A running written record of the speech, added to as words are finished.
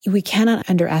we cannot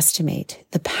underestimate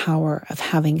the power of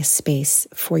having a space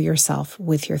for yourself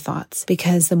with your thoughts,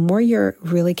 because the more you're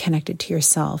really connected to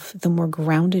yourself, the more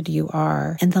grounded you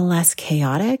are and the less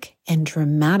chaotic and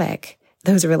dramatic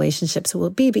those relationships will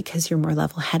be, because you're more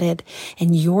level-headed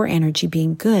and your energy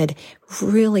being good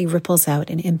really ripples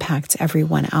out and impacts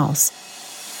everyone else.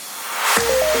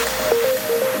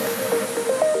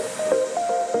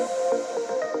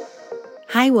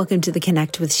 Hi, welcome to the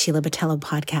Connect with Sheila Botelho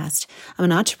podcast. I'm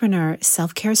an entrepreneur,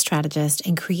 self-care strategist,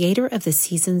 and creator of the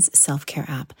Seasons Self-Care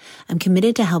app. I'm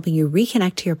committed to helping you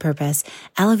reconnect to your purpose,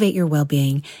 elevate your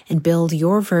well-being, and build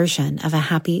your version of a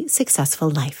happy, successful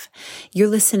life. You're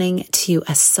listening to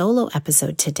a solo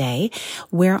episode today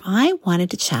where I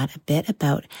wanted to chat a bit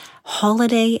about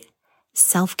holiday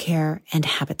self-care and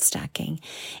habit stacking.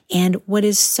 And what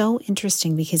is so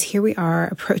interesting, because here we are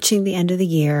approaching the end of the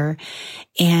year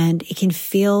and it can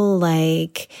feel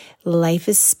like life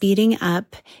is speeding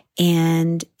up.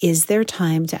 And is there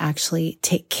time to actually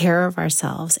take care of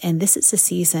ourselves? And this is a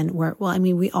season where,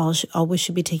 we always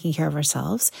should be taking care of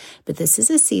ourselves, but this is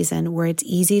a season where it's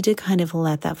easy to kind of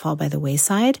let that fall by the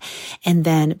wayside and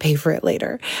then pay for it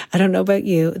later. I don't know about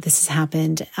you. This has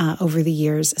happened over the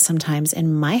years, sometimes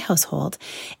in my household.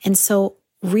 And so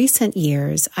recent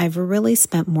years, I've really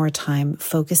spent more time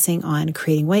focusing on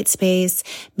creating white space,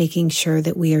 making sure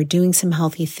that we are doing some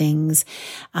healthy things,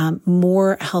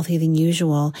 more healthy than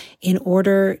usual, in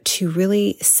order to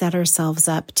really set ourselves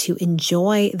up to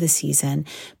enjoy the season,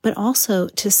 but also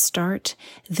to start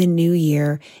the new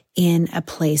year in a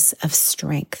place of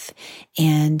strength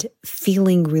and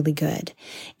feeling really good.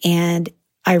 And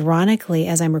ironically,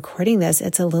 as I'm recording this,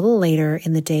 it's a little later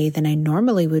in the day than I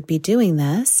normally would be doing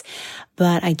this,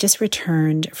 but I just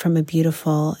returned from a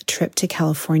beautiful trip to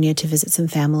California to visit some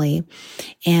family.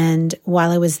 And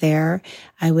while I was there,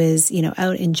 I was,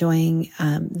 out enjoying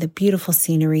the beautiful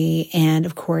scenery and,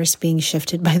 of course, being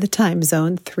shifted by the time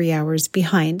zone 3 hours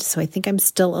behind. So I think I'm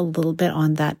still a little bit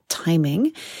on that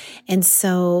timing. And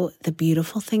so the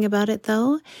beautiful thing about it,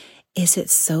 though, is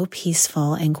it's so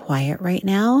peaceful and quiet right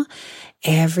now.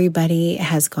 Everybody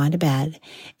has gone to bed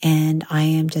and I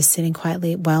am just sitting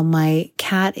quietly while my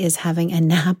cat is having a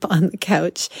nap on the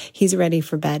couch. He's ready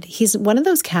for bed. He's one of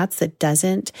those cats that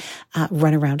doesn't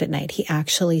run around at night. He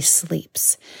actually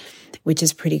sleeps, which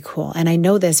is pretty cool. And I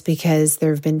know this because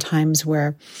there have been times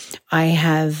where I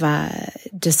have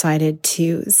decided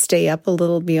to stay up a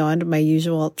little beyond my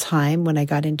usual time when I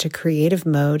got into creative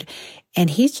mode. And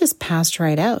he's just passed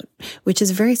right out, which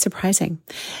is very surprising.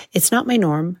 It's not my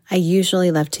norm. I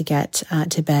usually love to get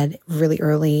to bed really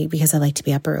early because I like to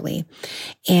be up early.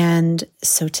 And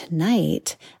so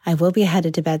tonight I will be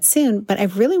headed to bed soon, but I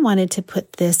really wanted to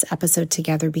put this episode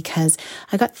together because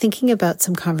I got thinking about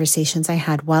some conversations I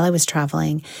had while I was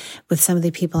traveling with some of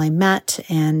the people I met,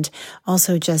 and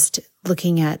also just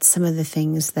looking at some of the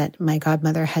things that my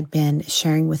godmother had been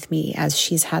sharing with me as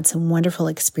she's had some wonderful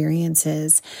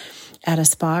experiences at a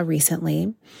spa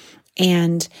recently.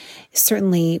 And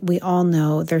certainly we all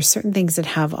know there's certain things that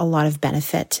have a lot of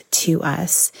benefit to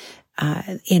us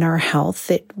in our health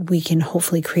that we can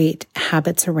hopefully create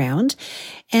habits around.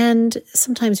 And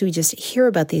sometimes we just hear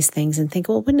about these things and think,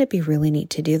 well, wouldn't it be really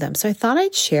neat to do them? So I thought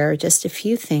I'd share just a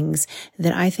few things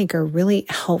that I think are really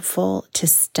helpful to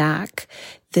stack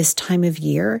this time of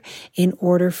year in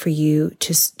order for you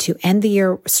to end the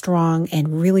year strong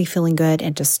and really feeling good,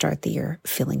 and to start the year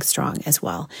feeling strong as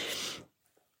well.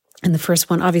 And the first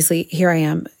one, obviously, here I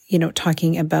am,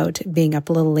 talking about being up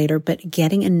a little later, but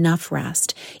getting enough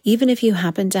rest. Even if you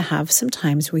happen to have some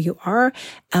times where you are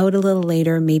out a little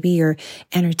later, maybe you're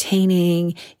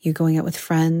entertaining, you're going out with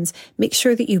friends, make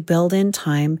sure that you build in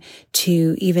time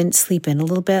to even sleep in a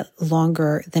little bit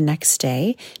longer the next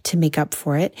day to make up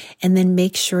for it. And then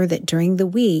make sure that during the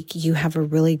week you have a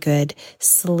really good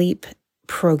sleep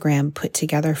program put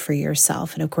together for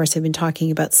yourself. And of course, I've been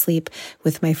talking about sleep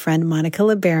with my friend Monica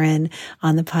LeBaron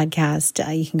on the podcast.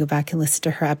 You can go back and listen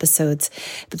to her episodes,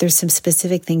 but there's some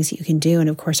specific things you can do. And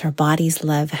of course, our bodies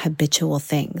love habitual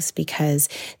things because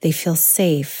they feel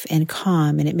safe and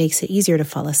calm, and it makes it easier to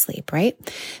fall asleep, right?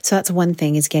 So that's one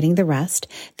thing, is getting the rest.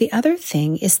 The other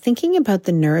thing is thinking about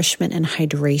the nourishment and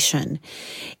hydration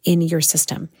in your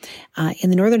system. In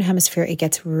the Northern Hemisphere, it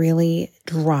gets really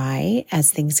dry as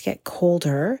things get colder.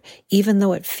 Even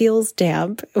though it feels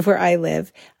damp where I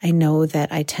live, I know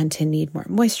that I tend to need more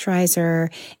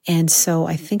moisturizer. And so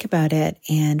I think about it,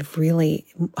 and really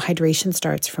hydration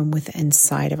starts from within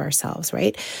inside of ourselves,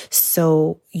 right?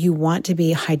 So you want to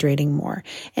be hydrating more.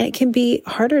 And it can be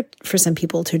harder for some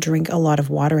people to drink a lot of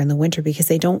water in the winter because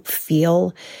they don't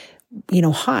feel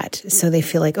hot. So they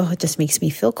feel like, oh, it just makes me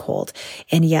feel cold.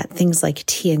 And yet things like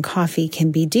tea and coffee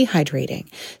can be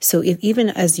dehydrating. So even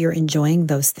as you're enjoying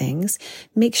those things,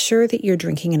 make sure that you're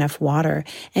drinking enough water,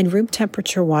 and room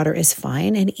temperature water is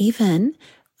fine. And even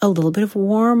a little bit of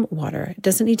warm water. It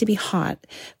doesn't need to be hot.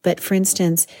 But for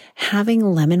instance, having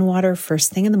lemon water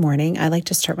first thing in the morning, I like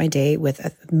to start my day with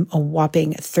a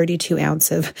whopping 32 ounce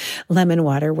of lemon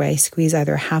water, where I squeeze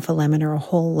either half a lemon or a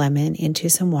whole lemon into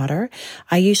some water.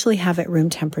 I usually have it room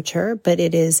temperature, but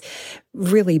it is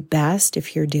really best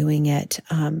if you're doing it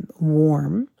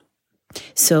warm.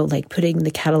 So like putting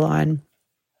the kettle on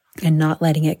and not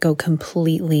letting it go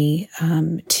completely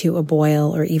to a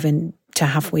boil, or even to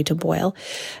halfway to boil.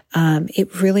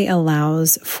 It really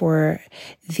allows for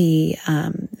the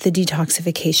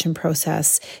detoxification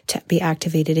process to be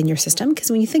activated in your system.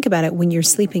 Because when you think about it, when you're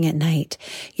sleeping at night,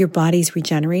 your body's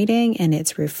regenerating and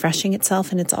it's refreshing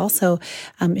itself, and it's also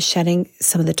shedding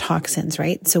some of the toxins,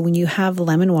 right? So when you have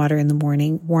lemon water in the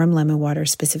morning, warm lemon water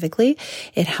specifically,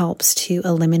 it helps to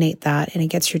eliminate that, and it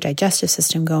gets your digestive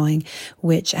system going,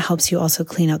 which helps you also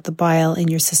clean out the bile in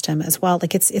your system as well.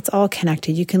 Like it's all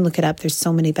connected. You can look it up. There's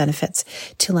so many benefits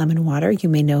to lemon water. You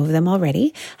may know of them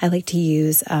already. I like to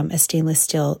use a stainless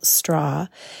steel straw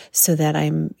so that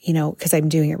I'm, because I'm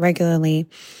doing it regularly,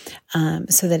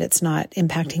 so that it's not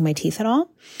impacting my teeth at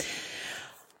all.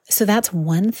 So that's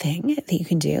one thing that you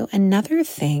can do. Another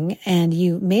thing, and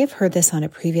you may have heard this on a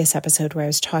previous episode where I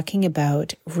was talking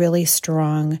about really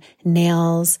strong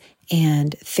nails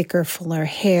and thicker, fuller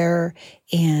hair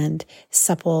and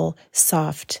supple,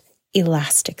 soft,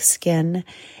 elastic skin.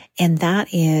 And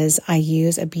that is, I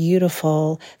use a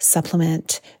beautiful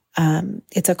supplement.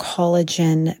 It's a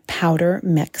collagen powder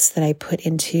mix that I put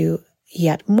into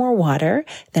yet more water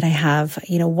that I have,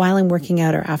 while I'm working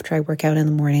out or after I work out in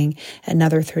the morning,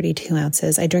 another 32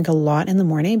 ounces. I drink a lot in the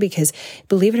morning because,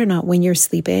 believe it or not, when you're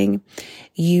sleeping,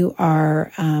 you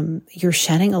are, you're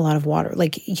shedding a lot of water.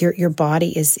 Like your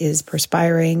body is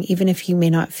perspiring. Even if you may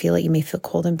not feel it, you may feel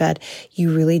cold in bed,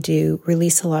 you really do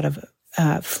release a lot of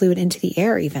fluid into the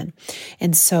air even.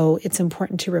 And so it's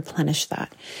important to replenish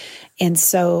that. And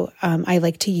so I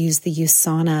like to use the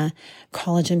USANA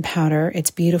collagen powder.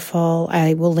 It's beautiful.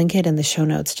 I will link it in the show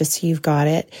notes just so you've got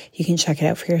it. You can check it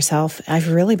out for yourself. I've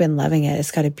really been loving it.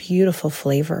 It's got a beautiful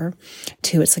flavor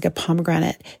too. It's like a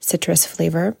pomegranate citrus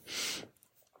flavor.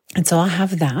 And so I'll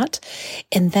have that.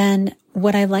 And then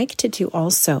what I like to do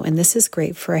also, and this is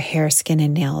great for hair, skin,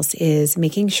 and nails, is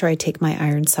making sure I take my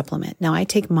iron supplement. Now I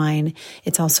take mine.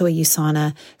 It's also a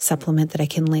USANA supplement that I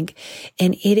can link.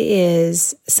 And it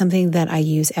is something that I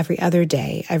use every other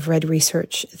day. I've read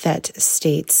research that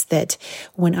states that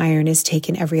when iron is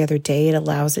taken every other day, it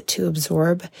allows it to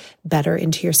absorb better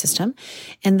into your system.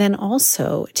 And then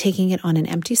also taking it on an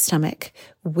empty stomach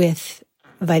with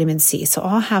vitamin C. So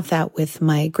I'll have that with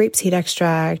my grapeseed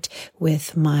extract, I'll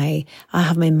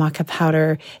have my maca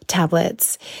powder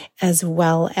tablets, as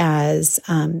well as,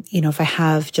 if I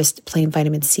have just plain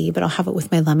vitamin C, but I'll have it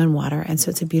with my lemon water. And so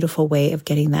it's a beautiful way of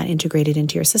getting that integrated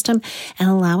into your system and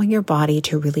allowing your body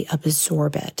to really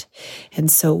absorb it. And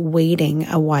so waiting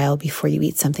a while before you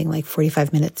eat something, like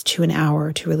 45 minutes to an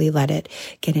hour, to really let it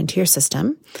get into your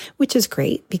system, which is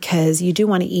great because you do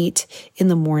want to eat in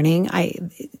the morning.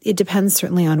 It depends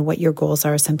certainly on what your goals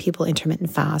are. Some people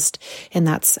intermittent fast, and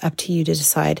that's up to you to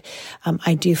decide.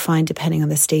 I do find, depending on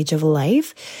the stage of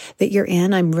life that you're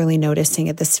in, I'm really noticing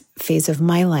at this phase of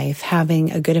my life,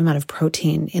 having a good amount of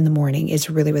protein in the morning is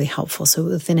really, really helpful. So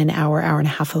within an hour and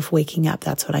a half of waking up,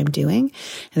 that's what I'm doing.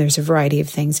 And there's a variety of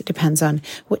things. It depends on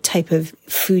what type of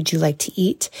food you like to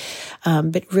eat.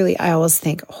 But really, I always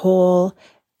think whole,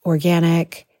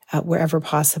 organic, wherever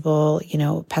possible,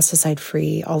 pesticide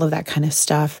free, all of that kind of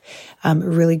stuff.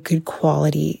 Really good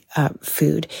quality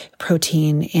food,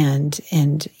 protein, and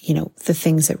the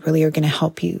things that really are going to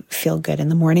help you feel good in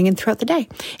the morning and throughout the day.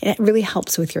 And it really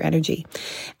helps with your energy.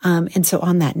 And so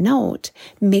on that note,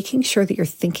 making sure that you're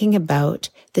thinking about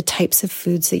the types of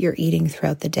foods that you're eating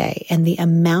throughout the day and the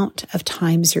amount of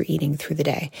times you're eating through the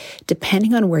day.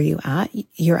 Depending on where you're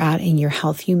at in your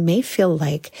health, you may feel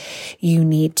like you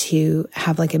need to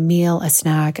have like a meal, a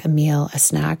snack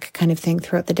kind of thing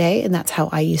throughout the day. And that's how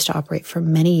I used to operate for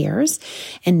many years.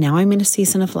 And now I'm in a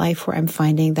season of life where I'm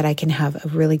finding that I can have a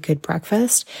really good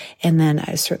breakfast. And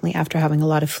then certainly after having a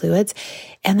lot of fluids,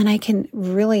 and then I can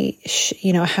really,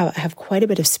 have quite a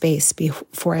bit of space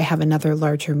before I have another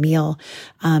larger meal,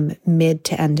 mid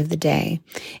to end of the day.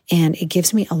 And it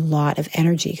gives me a lot of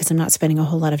energy because I'm not spending a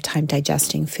whole lot of time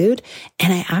digesting food.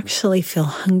 And I actually feel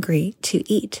hungry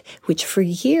to eat, which for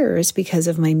years, because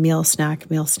of my my meal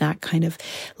snack kind of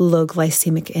low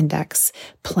glycemic index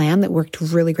plan that worked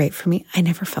really great for me, I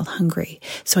never felt hungry.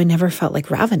 So I never felt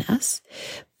like ravenous.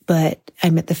 But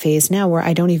I'm at the phase now where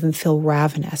I don't even feel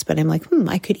ravenous, but I'm like,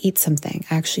 I could eat something.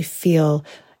 I actually feel,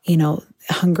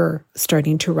 hunger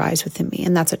starting to rise within me.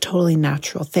 And that's a totally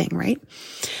natural thing, right?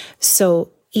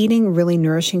 So eating really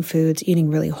nourishing foods, eating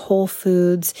really whole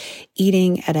foods,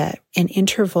 eating at an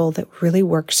interval that really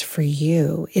works for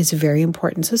you is very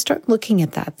important. So start looking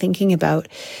at that, thinking about,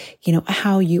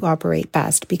 how you operate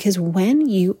best. Because when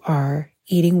you are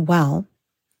eating well,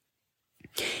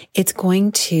 it's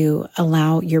going to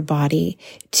allow your body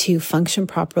to function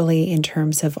properly in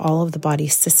terms of all of the body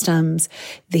systems,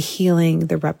 the healing,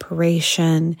 the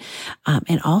reparation,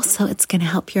 and also it's going to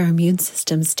help your immune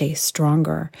system stay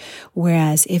stronger.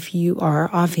 Whereas if you are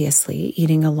obviously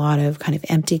eating a lot of kind of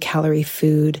empty calorie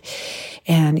food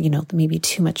and, maybe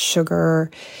too much sugar,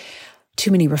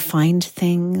 too many refined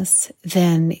things,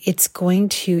 then you're going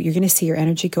to see your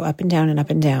energy go up and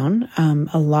down,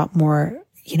 a lot more,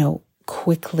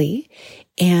 quickly.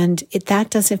 And that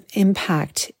doesn't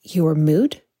impact your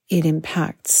mood. It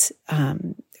impacts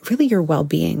really your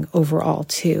well-being overall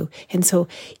too. And so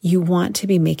you want to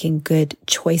be making good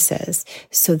choices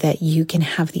so that you can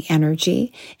have the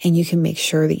energy and you can make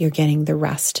sure that you're getting the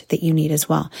rest that you need as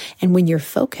well. And when you're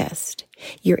focused,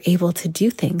 you're able to do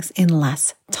things in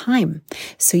less time.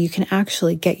 So you can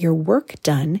actually get your work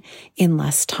done in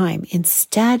less time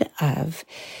instead of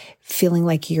feeling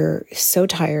like you're so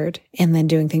tired and then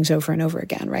doing things over and over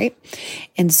again, right?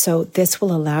 And so this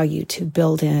will allow you to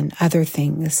build in other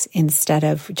things instead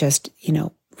of just,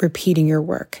 repeating your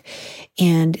work.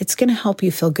 And it's going to help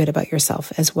you feel good about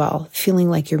yourself as well, feeling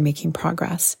like you're making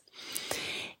progress.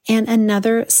 And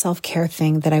another self-care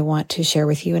thing that I want to share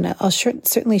with you, and I'll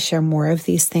certainly share more of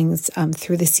these things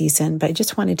through the season, but I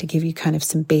just wanted to give you kind of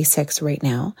some basics right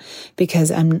now because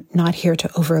I'm not here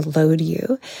to overload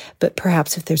you. But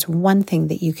perhaps if there's one thing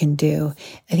that you can do,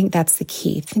 I think that's the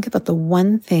key. Think about the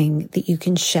one thing that you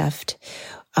can shift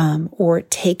or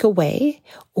take away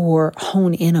or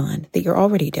hone in on that you're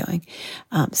already doing,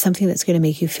 something that's going to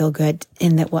make you feel good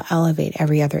and that will elevate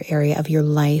every other area of your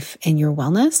life and your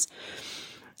wellness.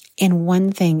 And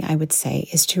one thing I would say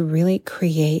is to really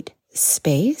create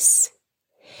space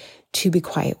to be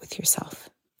quiet with yourself.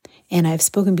 And I've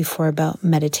spoken before about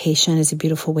meditation is a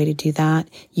beautiful way to do that.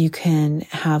 You can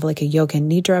have like a yoga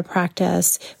nidra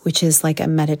practice, which is like a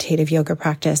meditative yoga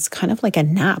practice, kind of like a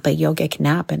nap, a yogic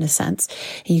nap in a sense.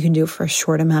 And you can do it for a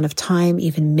short amount of time,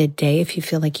 even midday if you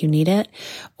feel like you need it,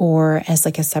 or as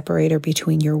like a separator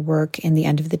between your work and the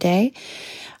end of the day.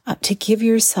 To give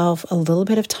yourself a little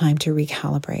bit of time to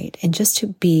recalibrate and just to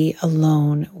be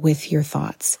alone with your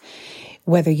thoughts.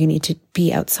 Whether you need to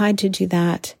be outside to do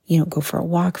that, go for a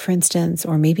walk, for instance,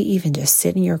 or maybe even just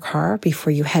sit in your car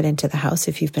before you head into the house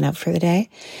if you've been out for the day.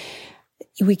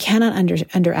 We cannot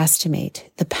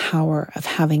underestimate the power of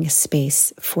having a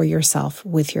space for yourself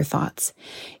with your thoughts.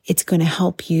 It's going to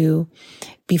help you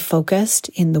be focused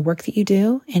in the work that you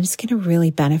do, and it's going to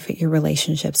really benefit your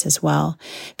relationships as well.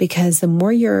 Because the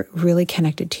more you're really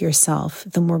connected to yourself,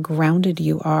 the more grounded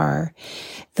you are,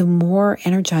 the more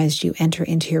energized you enter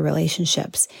into your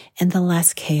relationships, and the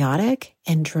less chaotic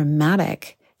and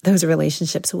dramatic those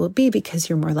relationships will be because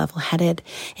you're more level-headed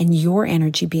and your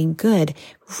energy being good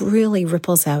really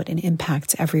ripples out and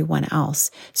impacts everyone else.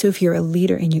 So if you're a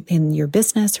leader in your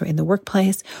business or in the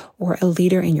workplace or a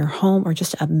leader in your home or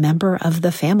just a member of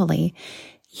the family,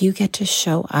 you get to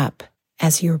show up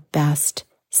as your best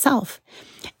self.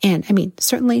 And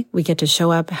certainly we get to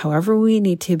show up however we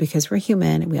need to because we're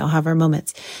human and we all have our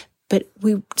moments, but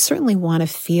we certainly want to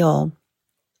feel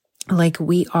like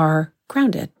we are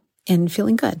grounded and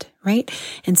feeling good, right?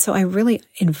 And so I really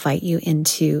invite you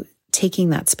into taking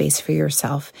that space for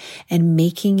yourself and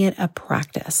making it a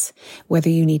practice, whether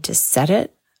you need to set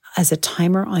it as a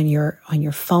timer on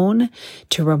your phone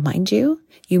to remind you.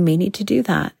 You may need to do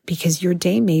that because your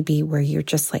day may be where you're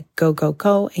just like go, go,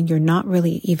 go, and you're not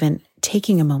really even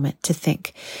taking a moment to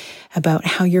think about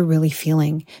how you're really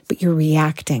feeling, but you're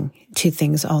reacting to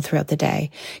things all throughout the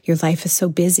day. Your life is so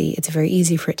busy. It's very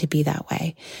easy for it to be that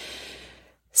way.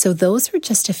 So those were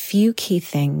just a few key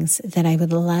things that I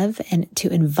would love and to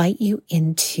invite you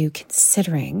into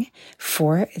considering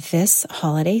for this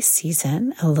holiday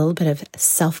season, a little bit of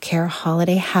self-care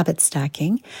holiday habit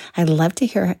stacking. I'd love to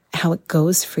hear how it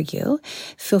goes for you.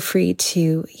 Feel free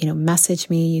to, message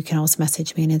me. You can also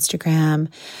message me on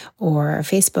Instagram or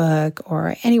Facebook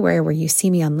or anywhere where you see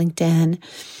me on LinkedIn.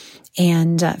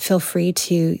 And feel free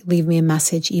to leave me a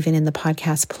message even in the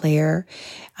podcast player.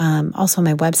 Also on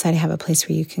my website, I have a place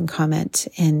where you can comment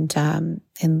and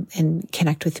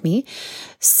connect with me.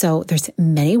 So there's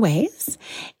many ways.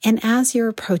 And as you're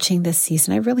approaching this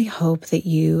season, I really hope that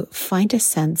you find a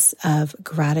sense of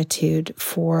gratitude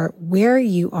for where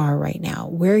you are right now,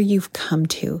 where you've come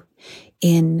to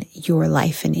in your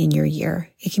life and in your year.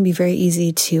 It can be very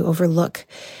easy to overlook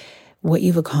what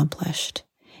you've accomplished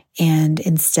and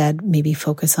instead maybe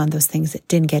focus on those things that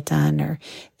didn't get done or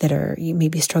that are you may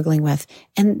be struggling with.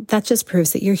 And that just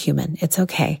proves that you're human. It's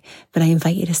okay. But I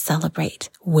invite you to celebrate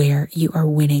where you are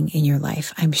winning in your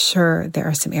life. I'm sure there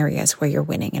are some areas where you're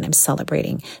winning, and I'm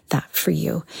celebrating that for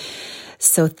you.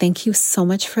 So thank you so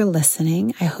much for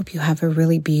listening. I hope you have a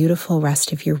really beautiful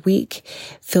rest of your week.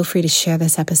 Feel free to share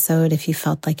this episode if you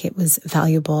felt like it was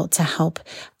valuable to help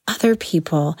other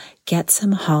people get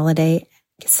some holiday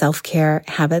self-care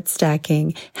habit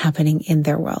stacking happening in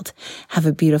their world. Have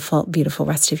a beautiful, beautiful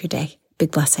rest of your day.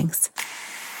 Big blessings.